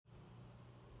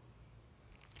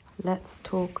Let's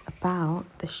talk about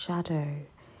the shadow,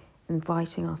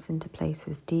 inviting us into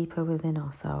places deeper within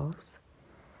ourselves.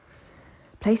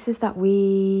 Places that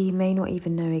we may not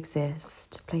even know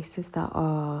exist, places that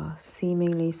are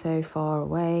seemingly so far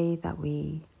away that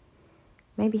we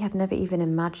maybe have never even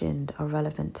imagined are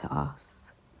relevant to us.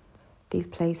 These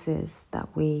places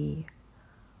that we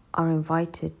are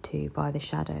invited to by the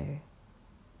shadow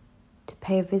to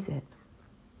pay a visit.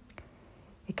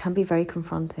 It can be very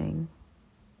confronting.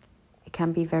 It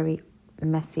can be very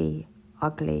messy,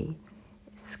 ugly,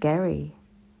 scary.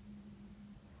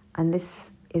 And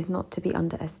this is not to be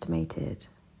underestimated.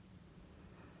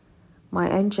 My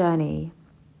own journey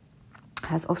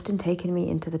has often taken me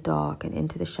into the dark and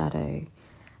into the shadow,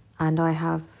 and I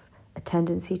have a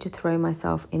tendency to throw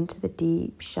myself into the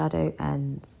deep shadow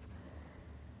ends,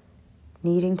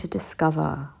 needing to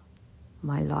discover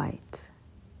my light.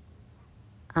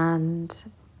 And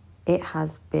it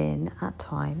has been at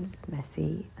times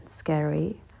messy and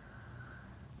scary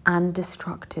and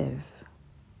destructive.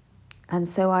 And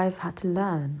so I've had to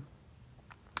learn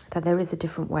that there is a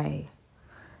different way.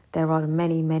 There are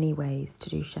many, many ways to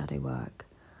do shadow work.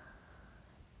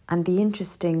 And the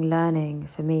interesting learning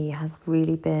for me has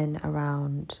really been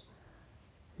around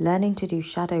learning to do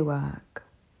shadow work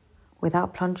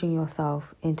without plunging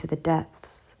yourself into the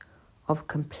depths of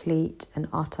complete and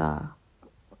utter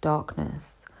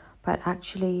darkness, but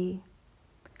actually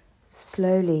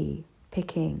slowly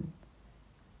picking,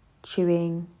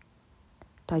 chewing,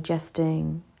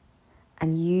 digesting,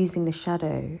 and using the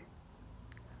shadow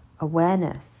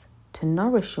awareness to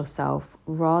nourish yourself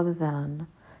rather than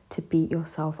to beat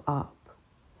yourself up,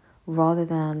 rather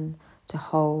than to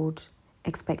hold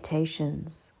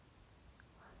expectations.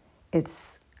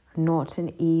 It's not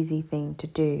an easy thing to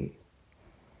do,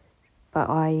 but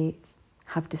I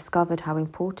have discovered how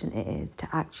important it is to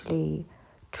actually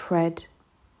tread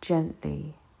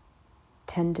gently,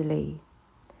 tenderly,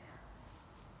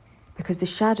 because the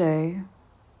shadow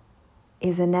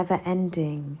is a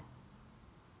never-ending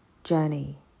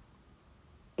journey.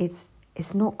 It's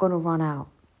not going to run out.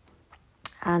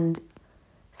 And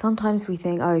sometimes we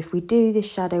think, oh, if we do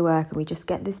this shadow work and we just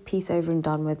get this piece over and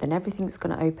done with, then everything's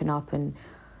going to open up and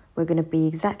we're going to be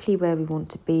exactly where we want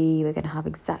to be. We're going to have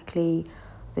exactly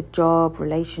the job,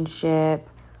 relationship,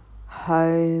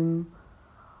 home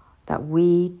that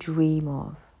we dream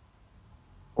of.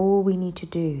 All we need to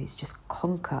do is just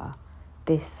conquer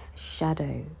this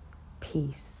shadow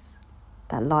piece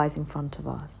that lies in front of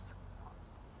us.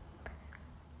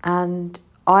 And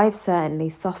I've certainly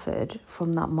suffered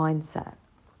from that mindset.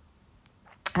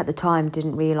 At the time,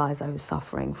 didn't realise I was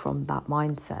suffering from that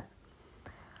mindset.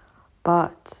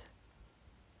 But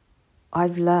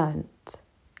I've learnt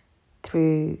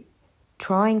through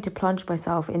trying to plunge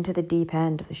myself into the deep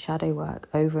end of the shadow work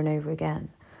over and over again,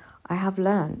 I have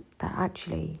learnt that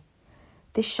actually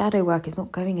this shadow work is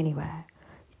not going anywhere.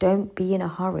 Don't be in a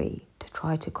hurry to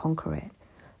try to conquer it.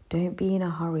 Don't be in a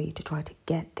hurry to try to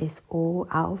get this all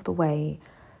out of the way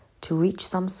to reach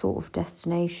some sort of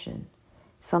destination,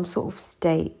 some sort of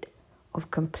state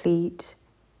of complete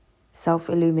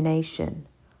self-illumination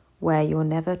where you're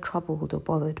never troubled or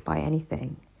bothered by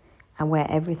anything and where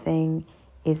everything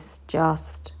is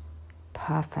just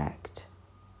perfect.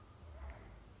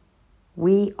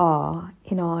 We are,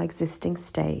 in our existing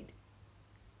state,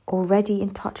 already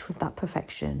in touch with that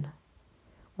perfection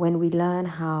when we learn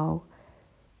how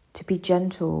to be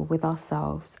gentle with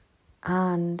ourselves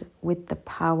and with the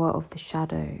power of the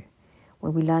shadow,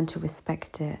 when we learn to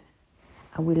respect it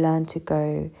and we learn to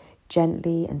go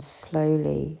gently and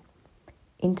slowly,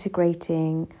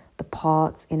 integrating the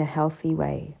parts in a healthy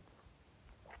way.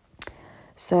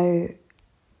 So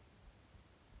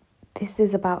this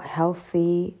is about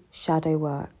healthy shadow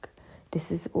work.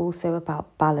 This is also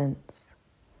about balance.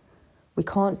 We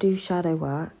can't do shadow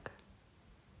work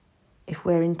if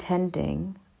we're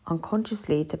intending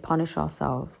unconsciously to punish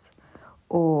ourselves,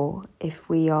 or if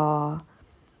we are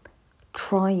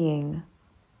trying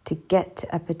to get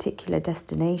to a particular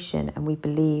destination and we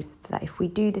believe that if we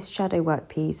do this shadow work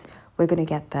piece, we're going to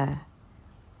get there.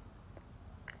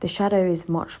 The shadow is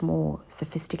much more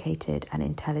sophisticated and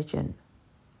intelligent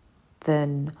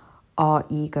than our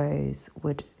egos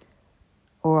would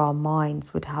or our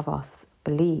minds would have us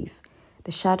believe.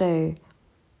 The shadow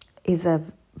is a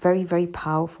very, very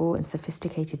powerful and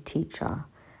sophisticated teacher,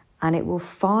 and it will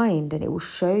find and it will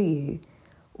show you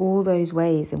all those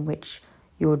ways in which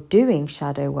you're doing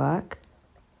shadow work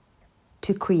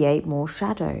to create more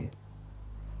shadow.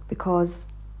 Because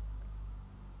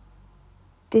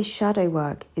this shadow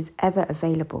work is ever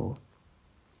available.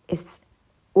 It's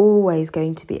always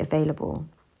going to be available.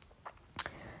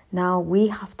 Now we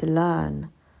have to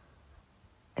learn,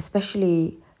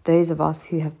 especially those of us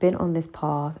who have been on this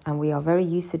path and we are very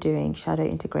used to doing shadow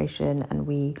integration, and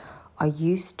we are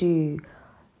used to,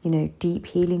 deep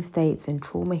healing states and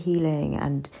trauma healing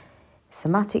and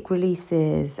somatic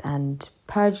releases and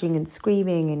purging and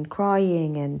screaming and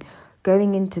crying and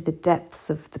going into the depths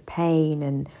of the pain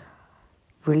and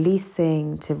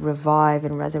releasing to revive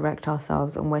and resurrect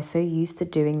ourselves. And we're so used to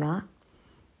doing that,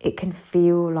 it can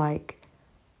feel like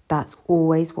that's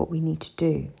always what we need to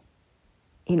do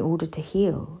in order to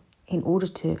heal, in order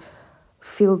to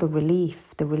feel the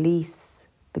relief, the release,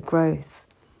 the growth.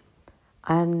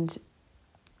 And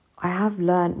I have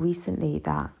learned recently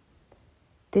that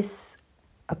this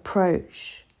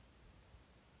approach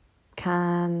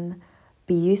can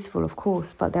be useful, of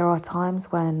course, but there are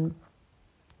times when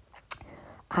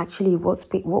actually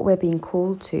what we're being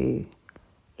called to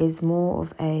is more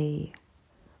of a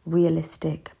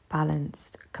realistic,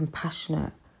 balanced,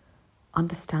 compassionate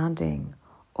understanding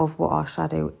of what our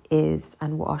shadow is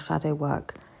and what our shadow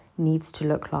work needs to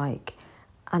look like.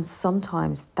 And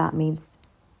sometimes that means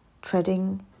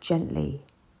treading gently,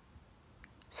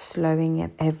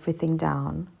 slowing everything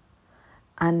down,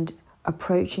 and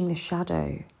approaching the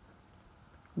shadow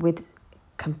with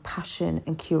compassion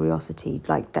and curiosity,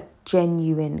 like that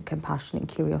genuine compassion and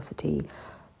curiosity.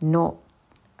 Not,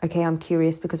 okay, I'm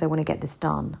curious because I want to get this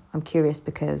done. I'm curious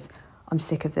because I'm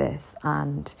sick of this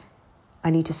and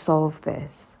I need to solve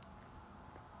this.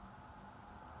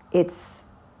 It's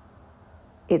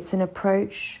an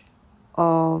approach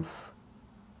of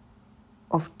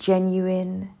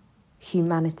genuine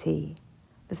humanity.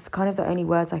 This is kind of the only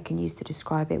words I can use to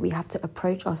describe it. We have to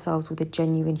approach ourselves with a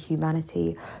genuine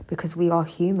humanity because we are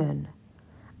human,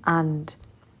 and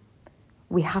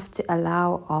we have to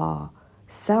allow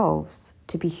ourselves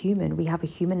to be human. We have a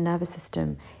human nervous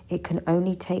system. It can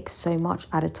only take so much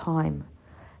at a time.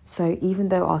 So even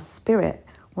though our spirit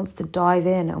wants to dive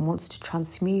in and wants to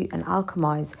transmute and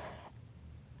alchemize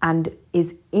and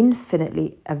is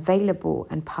infinitely available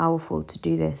and powerful to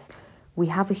do this, we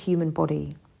have a human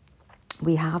body.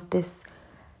 We have this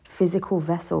physical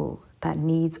vessel that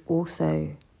needs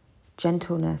also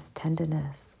gentleness,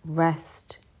 tenderness,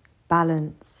 rest,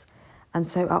 balance. And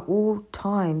so at all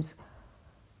times,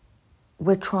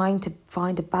 we're trying to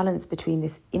find a balance between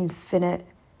this infinite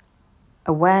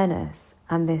awareness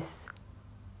and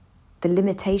the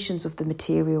limitations of the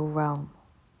material realm.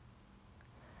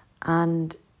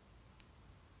 And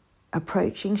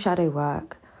approaching shadow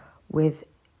work with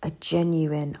a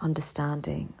genuine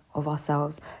understanding of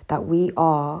ourselves, that we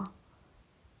are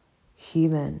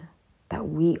human, that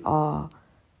we are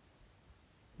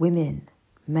women,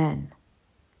 men,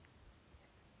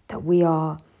 that we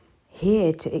are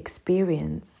here to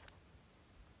experience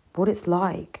what it's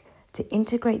like to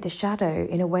integrate the shadow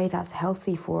in a way that's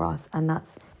healthy for us and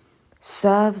that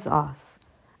serves us,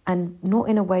 and not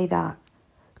in a way that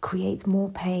creates more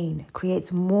pain,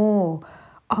 creates more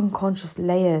unconscious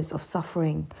layers of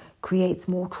suffering, creates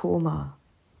more trauma.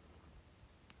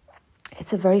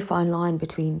 It's a very fine line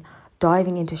between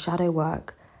diving into shadow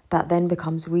work that then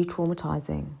becomes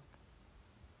re-traumatizing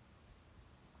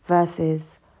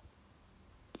versus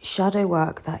shadow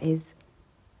work that is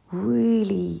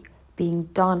really being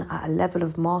done at a level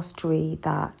of mastery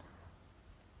that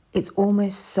it's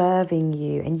almost serving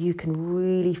you, and you can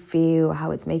really feel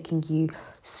how it's making you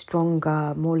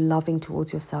stronger, more loving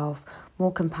towards yourself,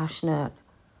 more compassionate,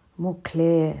 more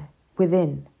clear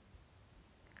within,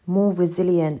 more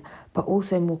resilient, but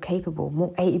also more capable,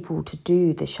 more able to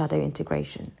do the shadow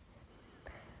integration.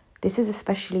 This is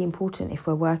especially important if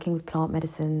we're working with plant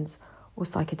medicines or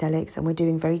psychedelics and we're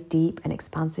doing very deep and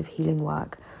expansive healing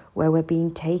work where we're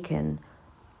being taken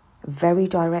very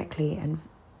directly and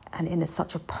in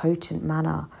such a potent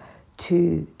manner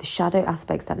to the shadow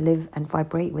aspects that live and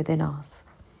vibrate within us.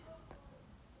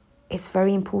 It's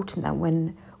very important that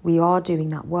when we are doing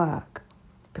that work,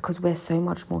 because we're so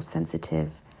much more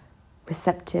sensitive,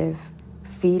 receptive,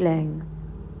 feeling,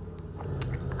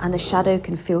 and the shadow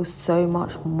can feel so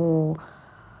much more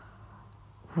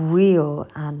real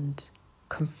and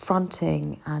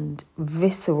confronting and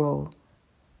visceral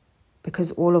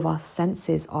because all of our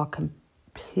senses are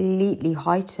completely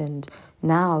heightened.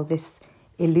 Now this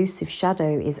elusive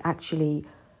shadow is actually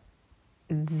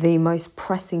the most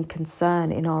pressing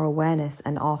concern in our awareness,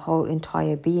 and our whole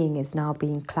entire being is now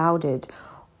being clouded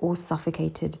or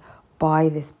suffocated by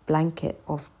this blanket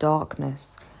of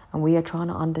darkness. And we are trying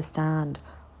to understand,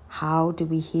 how do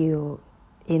we heal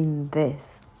in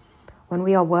this? When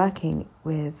we are working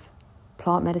with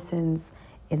plant medicines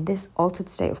in this altered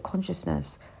state of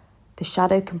consciousness, the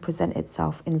shadow can present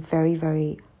itself in very,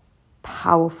 very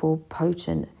powerful,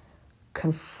 potent,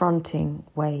 confronting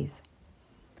ways.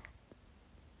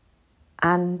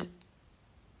 And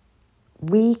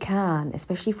we can,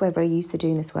 especially if we're very used to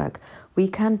doing this work, we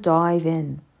can dive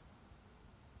in.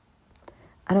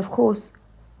 And of course,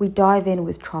 we dive in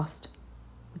with trust.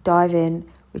 We dive in,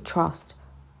 we trust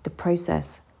the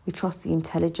process. We trust the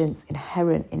intelligence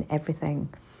inherent in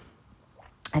everything.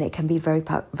 And it can be very,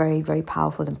 very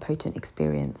powerful and potent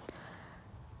experience.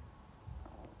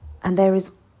 And that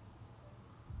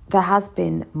has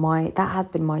been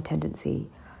my tendency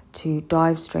to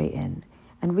dive straight in.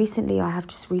 And recently I have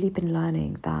just really been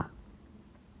learning that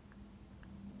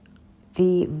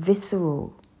the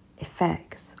visceral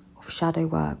effects of shadow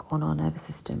work on our nervous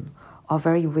system are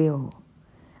very real.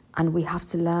 And we have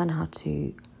to learn how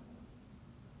to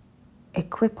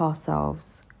equip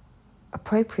ourselves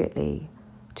appropriately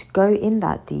to go in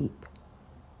that deep.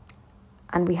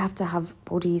 And we have to have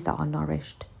bodies that are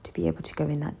nourished to be able to go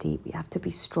in that deep. We have to be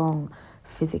strong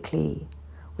physically.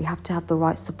 We have to have the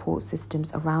right support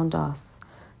systems around us,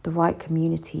 the right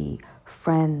community,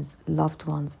 friends, loved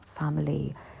ones,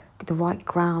 family, the right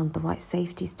ground, the right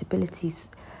safety, stability.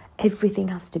 Everything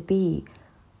has to be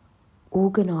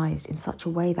organized in such a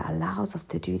way that allows us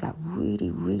to do that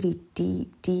really, really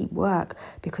deep work,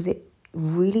 because it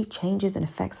really changes and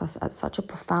affects us at such a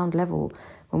profound level.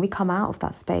 When we come out of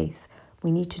that space,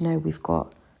 we need to know we've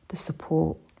got the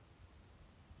support,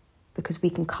 because we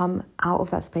can come out of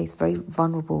that space very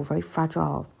vulnerable, very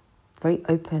fragile, very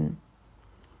open.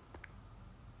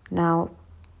 Now,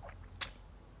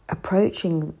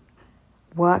 approaching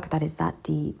work that is that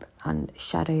deep and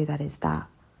shadow that is that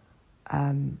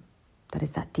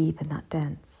deep and that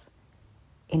dense,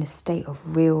 in a state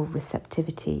of real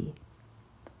receptivity,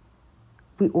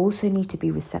 we also need to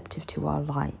be receptive to our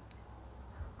light.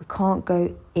 We can't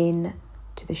go in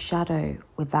to the shadow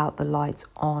without the lights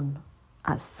on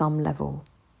at some level,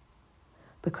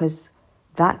 because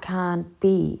that can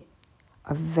be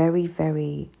a very,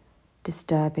 very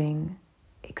disturbing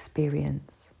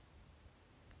experience.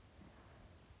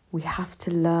 We have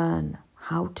to learn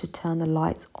how to turn the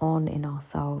lights on in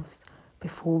ourselves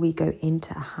before we go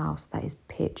into a house that is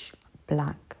pitch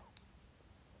black.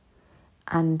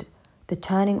 And the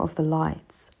turning of the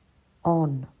lights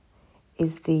on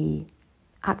is the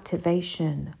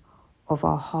activation of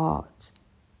our heart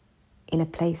in a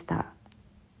place that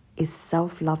is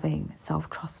self-loving,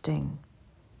 self-trusting,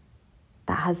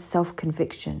 that has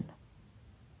self-conviction.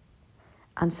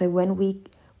 And so when we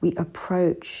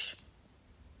approach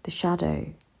the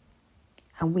shadow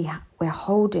and we're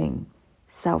holding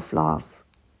self-love,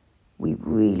 we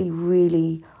really,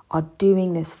 really are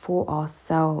doing this for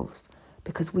ourselves,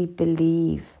 because we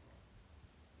believe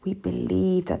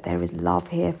that there is love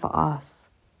here for us.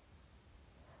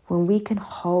 When we can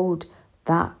hold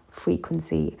that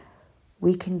frequency,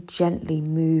 we can gently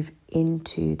move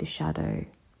into the shadow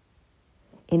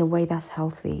in a way that's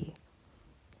healthy,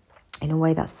 in a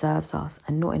way that serves us,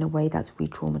 and not in a way that's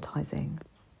re-traumatizing.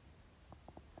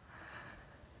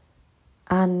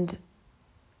 And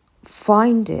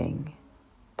finding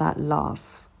that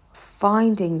love,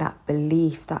 finding that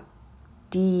belief, that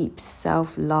deep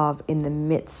self-love in the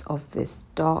midst of this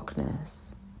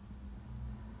darkness,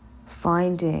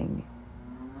 finding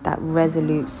that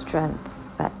resolute strength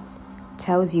that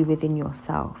tells you within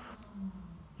yourself,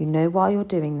 you know why you're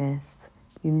doing this,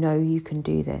 you know you can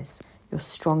do this, you're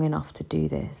strong enough to do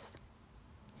this,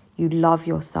 you love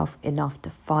yourself enough to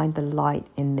find the light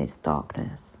in this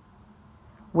darkness.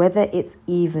 Whether it's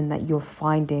even that you're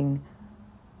finding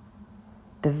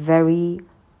the very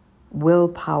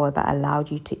willpower that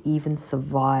allowed you to even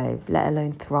survive, let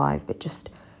alone thrive, but just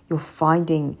you're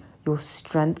finding your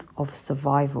strength of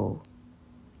survival.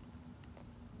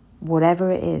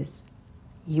 Whatever it is,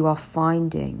 you are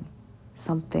finding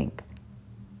something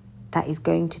that is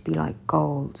going to be like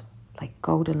gold, like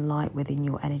golden light within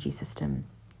your energy system.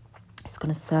 It's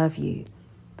going to serve you.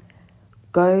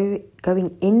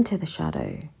 Going into the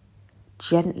shadow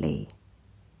gently,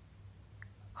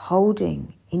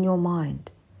 holding in your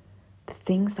mind the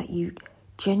things that you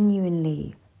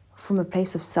genuinely, from a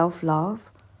place of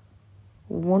self-love,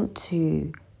 want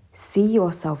to see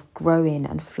yourself grow in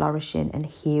and flourish in and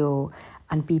heal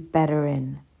and be better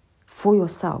in for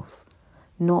yourself,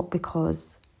 not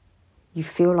because you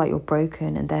feel like you're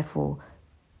broken and therefore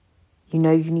you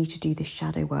know you need to do this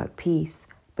shadow work piece,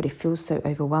 but it feels so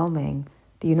overwhelming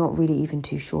that you're not really even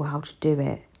too sure how to do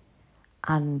it.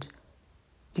 And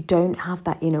you don't have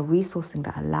that inner resourcing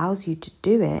that allows you to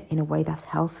do it in a way that's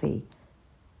healthy.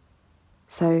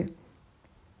 So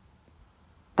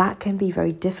that can be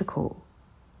very difficult.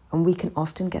 And we can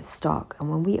often get stuck. And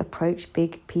when we approach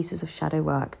big pieces of shadow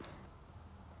work,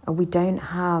 and we don't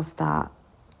have that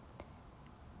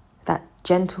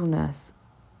gentleness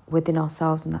within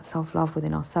ourselves and that self-love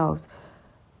within ourselves,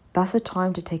 that's a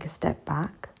time to take a step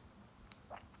back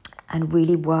and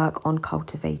really work on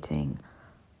cultivating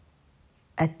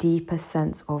a deeper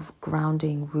sense of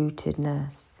grounding,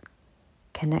 rootedness,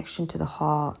 connection to the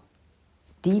heart,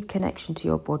 deep connection to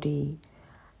your body,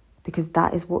 because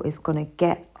that is what is going to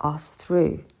get us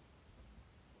through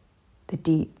the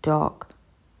deep, dark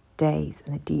days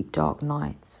and the deep, dark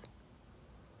nights.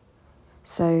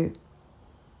 So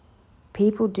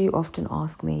people do often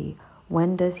ask me,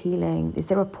 when does healing, is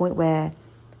there a point where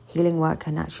healing work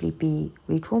can actually be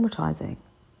re-traumatizing?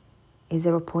 Is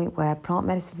there a point where plant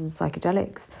medicines and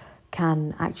psychedelics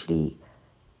can actually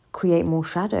create more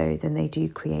shadow than they do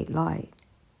create light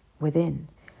within?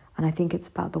 And I think it's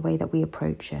about the way that we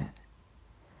approach it.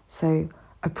 So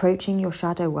approaching your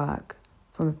shadow work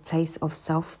from a place of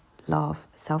self-love,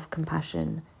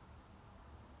 self-compassion,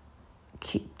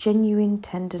 genuine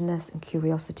tenderness and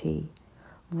curiosity,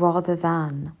 rather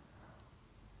than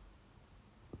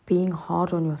being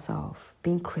hard on yourself,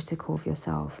 being critical of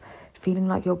yourself, feeling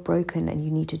like you're broken and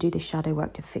you need to do the shadow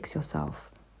work to fix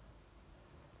yourself.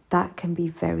 That can be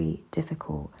very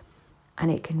difficult, and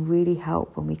it can really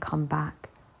help when we come back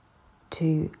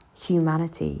to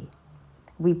humanity.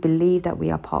 We believe that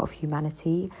we are part of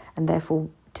humanity, and therefore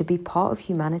to be part of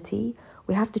humanity,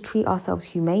 we have to treat ourselves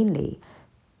humanely.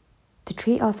 To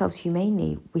treat ourselves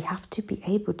humanely, we have to be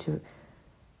able to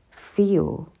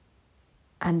feel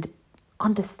and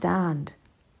understand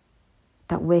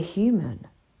that we're human.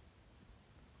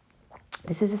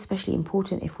 This is especially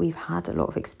important if we've had a lot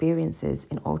of experiences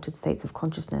in altered states of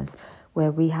consciousness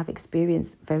where we have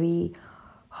experienced very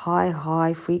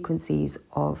high frequencies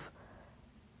of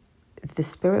the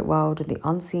spirit world and the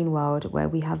unseen world, where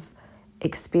we have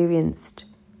experienced,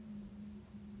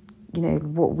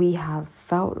 what we have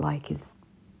felt like is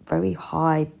very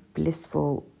high,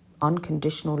 blissful,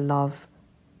 unconditional love,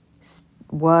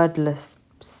 wordless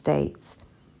states,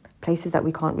 places that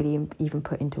we can't really even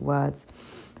put into words.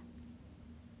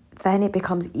 Then it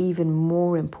becomes even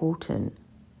more important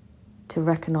to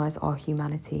recognize our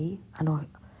humanity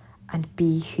and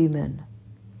be human.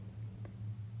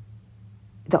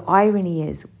 The irony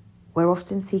is we're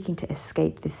often seeking to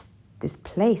escape this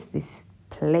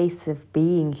place of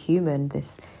being human,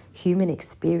 this human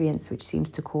experience which seems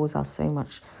to cause us so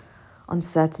much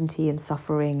uncertainty and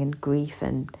suffering and grief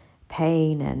and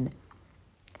pain, and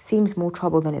seems more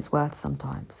trouble than it's worth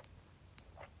sometimes.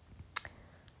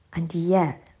 And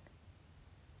yet,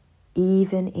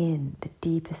 even in the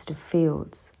deepest of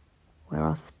fields, where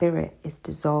our spirit is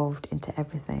dissolved into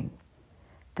everything,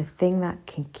 the thing that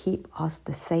can keep us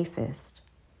the safest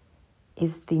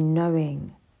is the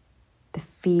knowing, the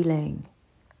feeling,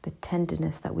 the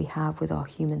tenderness that we have with our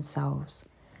human selves.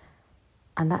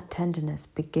 And that tenderness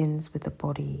begins with the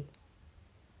body.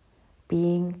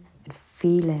 Being and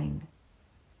feeling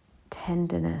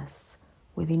tenderness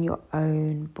within your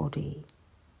own body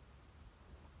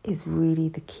is really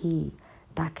the key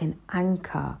that can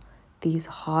anchor these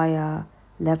higher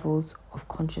levels of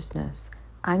consciousness,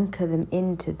 anchor them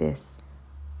into this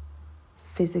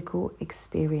physical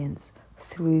experience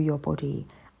through your body,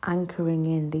 anchoring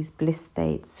in these bliss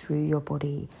states through your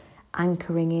body,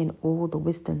 anchoring in all the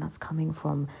wisdom that's coming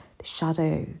from the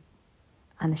shadow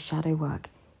and the shadow work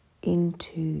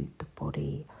into the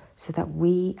body, so that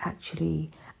we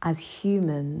actually, as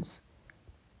humans,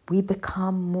 we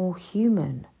become more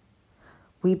human.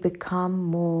 We become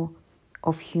more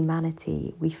of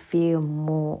humanity. We feel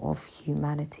more of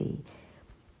humanity.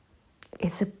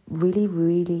 It's a really,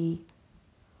 really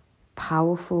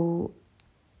powerful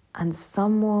and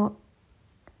somewhat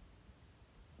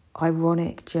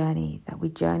ironic journey, that we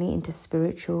journey into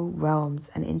spiritual realms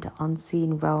and into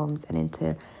unseen realms and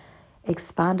into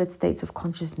expanded states of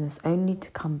consciousness, only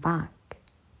to come back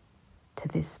to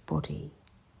this body,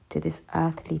 to this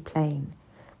earthly plane.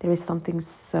 There is something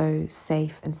so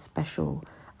safe and special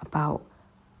about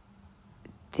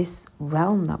this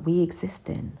realm that we exist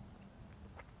in.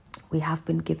 We have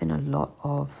been given a lot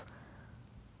of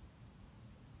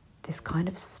this kind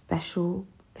of special,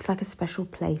 it's like a special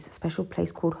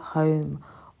place called home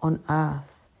on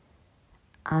earth.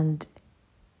 And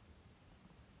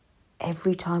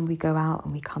every time we go out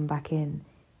and we come back in,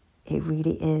 it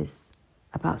really is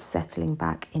about settling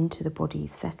back into the body,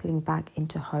 settling back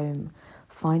into home,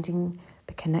 finding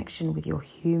the connection with your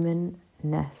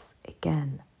humanness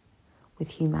again, with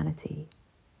humanity.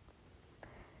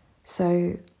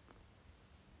 So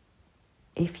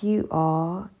if you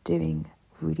are doing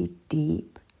really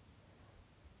deep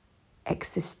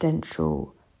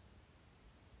existential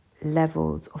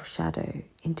levels of shadow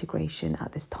integration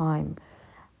at this time,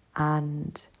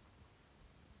 and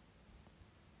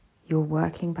you're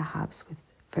working perhaps with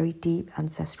very deep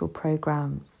ancestral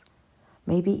programs,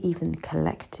 maybe even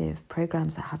collective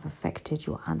programs that have affected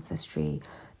your ancestry,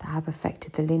 that have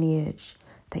affected the lineage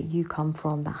that you come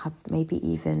from, that have maybe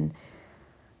even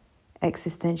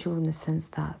existential in the sense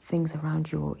that things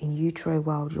around your in utero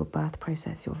world, your birth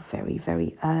process, your very,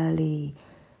 very early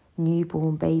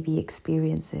newborn baby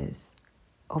experiences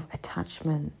of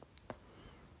attachment,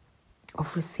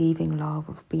 of receiving love,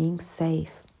 of being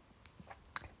safe.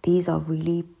 These are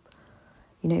really,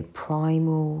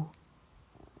 primal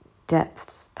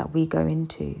depths that we go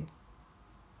into.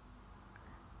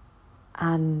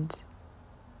 And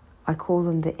I call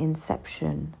them the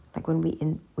inception, like when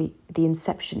the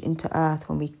inception into earth,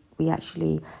 when we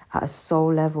actually at a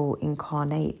soul level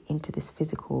incarnate into this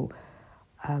physical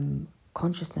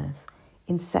consciousness.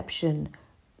 Inception,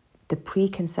 the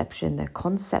preconception, the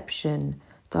conception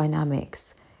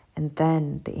dynamics, and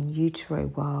then the in utero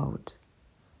world,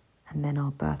 and then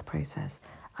our birth process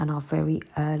and our very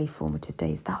early formative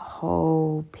days. That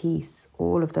whole piece,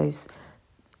 all of those,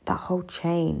 that whole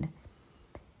chain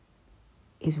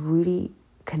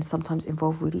can sometimes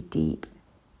involve really deep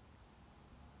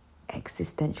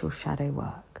existential shadow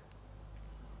work.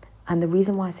 And the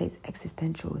reason why I say it's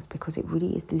existential is because it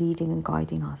really is leading and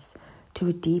guiding us to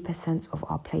a deeper sense of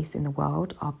our place in the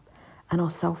world, and our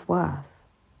self-worth.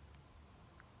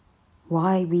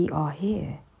 Why we are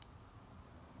here.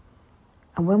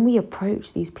 And when we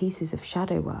approach these pieces of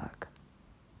shadow work,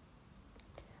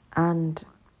 and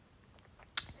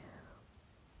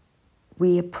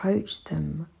we approach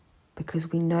them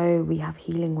because we know we have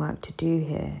healing work to do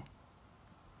here,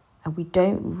 and we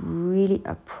don't really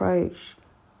approach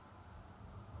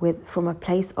from a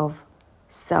place of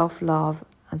self-love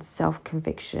and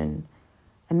self-conviction,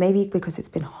 and maybe because it's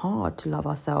been hard to love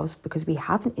ourselves because we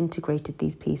haven't integrated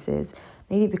these pieces,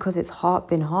 maybe because it's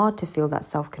been hard to feel that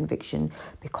self-conviction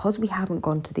because we haven't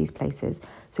gone to these places.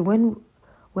 So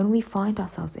when we find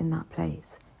ourselves in that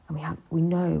place and we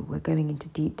know we're going into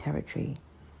deep territory,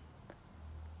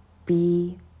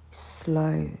 be slow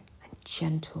and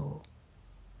gentle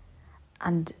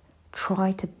and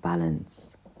try to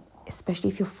balance, especially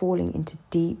if you're falling into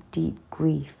deep, deep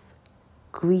grief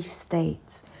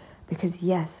states. Because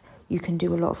yes, you can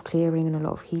do a lot of clearing and a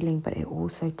lot of healing, but it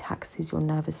also taxes your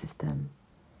nervous system.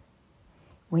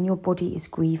 When your body is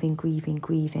grieving,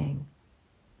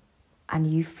 and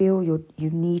you feel you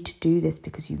need to do this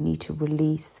because you need to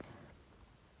release,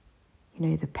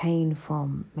 the pain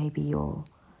from maybe your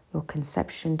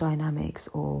conception dynamics,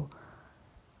 or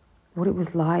what it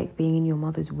was like being in your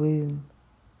mother's womb,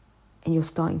 and you're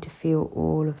starting to feel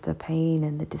all of the pain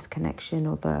and the disconnection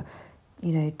or the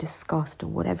disgust or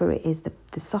whatever it is,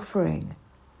 the suffering,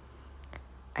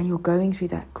 and you're going through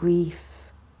that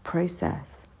grief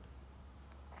process,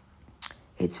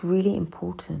 it's really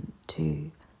important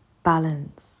to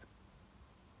balance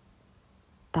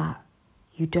that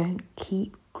you don't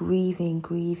keep grieving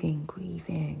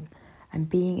and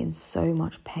being in so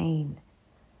much pain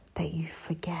that you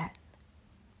forget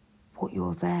what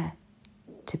you're there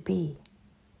to be.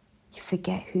 You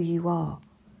forget who you are.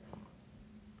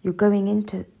 You're going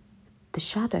into the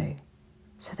shadow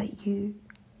so that you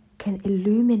can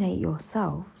illuminate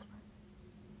yourself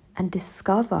and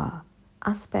discover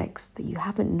aspects that you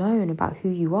haven't known about who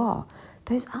you are.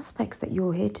 Those aspects that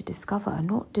you're here to discover are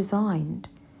not designed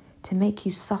to make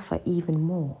you suffer even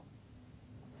more.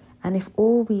 And if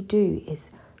all we do is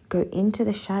go into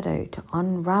the shadow to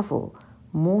unravel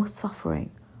more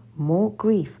suffering, more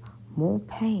grief, more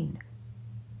pain,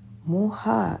 more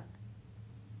hurt,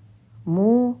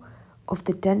 more of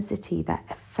the density that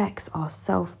affects our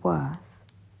self-worth,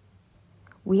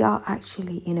 we are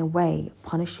actually, in a way,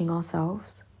 punishing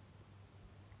ourselves.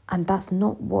 And that's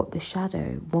not what the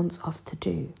shadow wants us to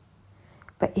do.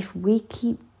 But if we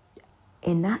keep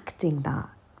enacting that,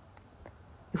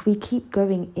 if we keep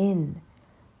going in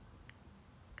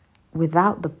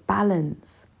without the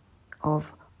balance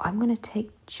of, I'm going to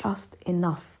take just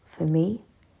enough for me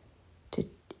to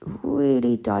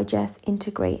really digest,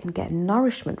 integrate, and get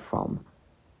nourishment from.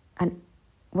 And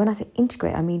when I say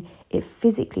integrate, I mean it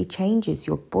physically changes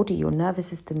your body, your nervous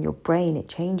system, your brain. It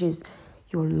changes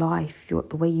your life,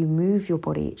 the way you move your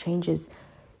body. It changes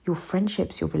your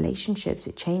friendships, your relationships.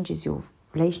 It changes your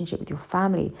relationship with your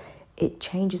family. It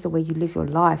changes the way you live your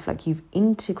life. Like, you've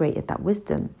integrated that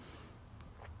wisdom.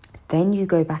 Then you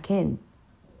go back in.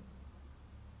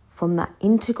 From that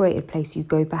integrated place, you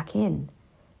go back in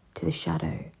to the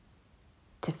shadow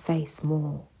to face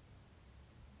more,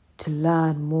 to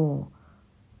learn more.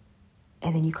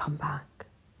 And then you come back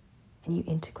and you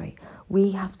integrate.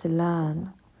 We have to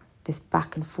learn this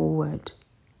back and forward,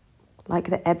 like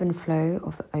the ebb and flow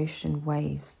of the ocean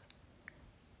waves.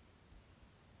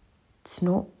 It's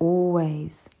not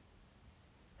always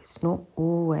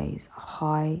a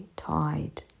high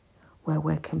tide where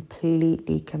we're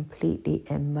completely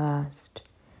immersed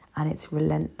and it's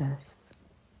relentless.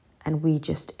 And we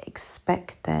just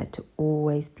expect there to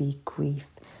always be grief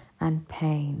and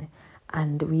pain.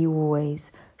 And we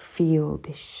always feel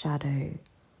this shadow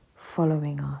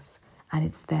following us. And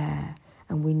it's there.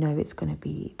 And we know it's going to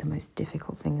be the most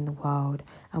difficult thing in the world.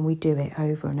 And we do it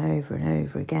over and over and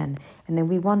over again. And then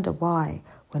we wonder why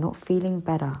we're not feeling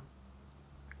better.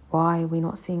 Why are we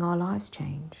not seeing our lives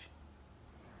change?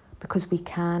 Because we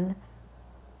can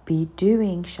be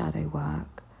doing shadow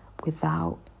work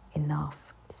without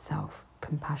enough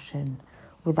self-compassion,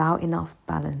 without enough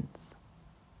balance,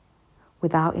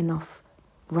 without enough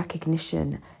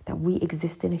recognition that we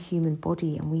exist in a human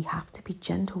body and we have to be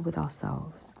gentle with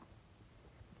ourselves.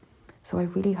 So I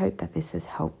really hope that this has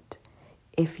helped.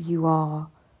 If you are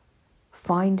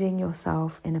finding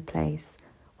yourself in a place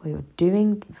where you're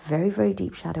doing very, very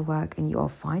deep shadow work and you are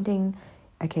finding,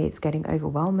 okay, it's getting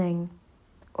overwhelming,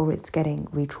 or it's getting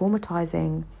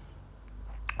re-traumatizing,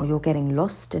 or you're getting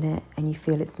lost in it and you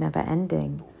feel it's never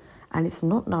ending and it's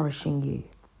not nourishing you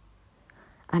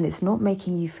and it's not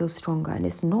making you feel stronger and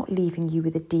it's not leaving you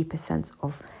with a deeper sense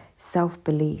of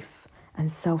self-belief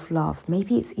and self-love.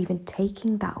 Maybe it's even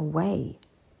taking that away.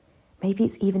 Maybe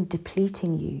it's even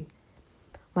depleting you.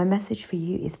 My message for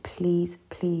you is please,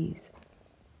 please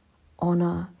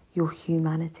honor your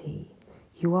humanity.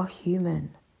 You are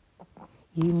human.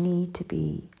 You need to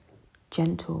be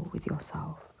gentle with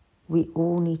yourself. We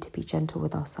all need to be gentle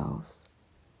with ourselves.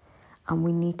 And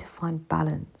we need to find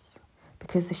balance.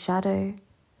 Because the shadow,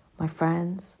 my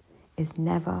friends, is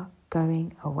never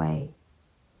going away.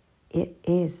 It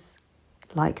is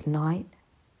like night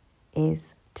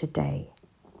is today.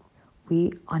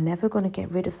 We are never going to get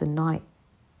rid of the night.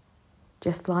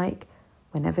 Just like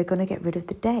we're never going to get rid of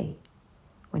the day.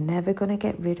 We're never going to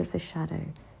get rid of the shadow.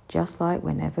 Just like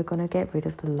we're never going to get rid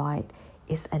of the light.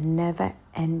 It's a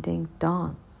never-ending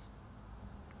dance.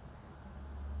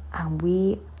 And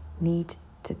we need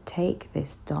to take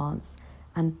this dance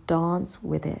and dance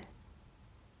with it.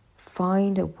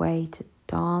 Find a way to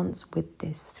dance with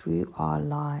this through our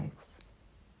lives.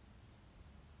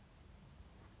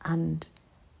 And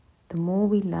the more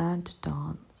we learn to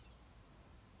dance,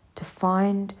 to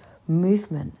find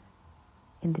movement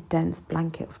in the dense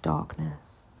blanket of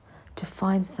darkness, to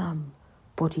find some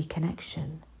body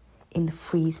connection in the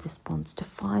freeze response, to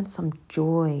find some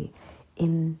joy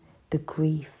in the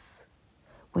grief.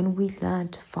 When we learn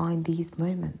to find these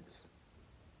moments,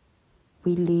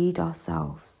 we lead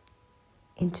ourselves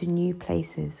into new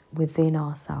places within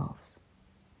ourselves.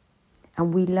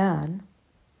 And we learn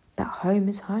that home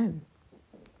is home.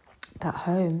 That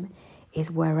home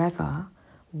is wherever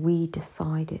we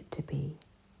decide it to be.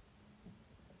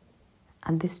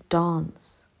 And this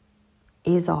dance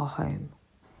is our home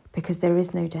because there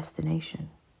is no destination.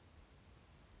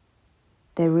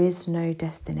 There is no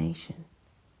destination.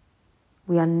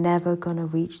 We are never going to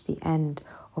reach the end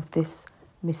of this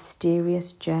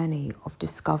mysterious journey of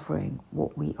discovering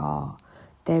what we are.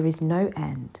 There is no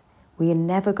end. We are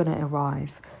never going to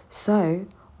arrive. So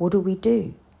what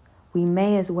do? We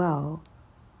may as well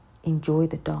enjoy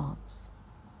the dance.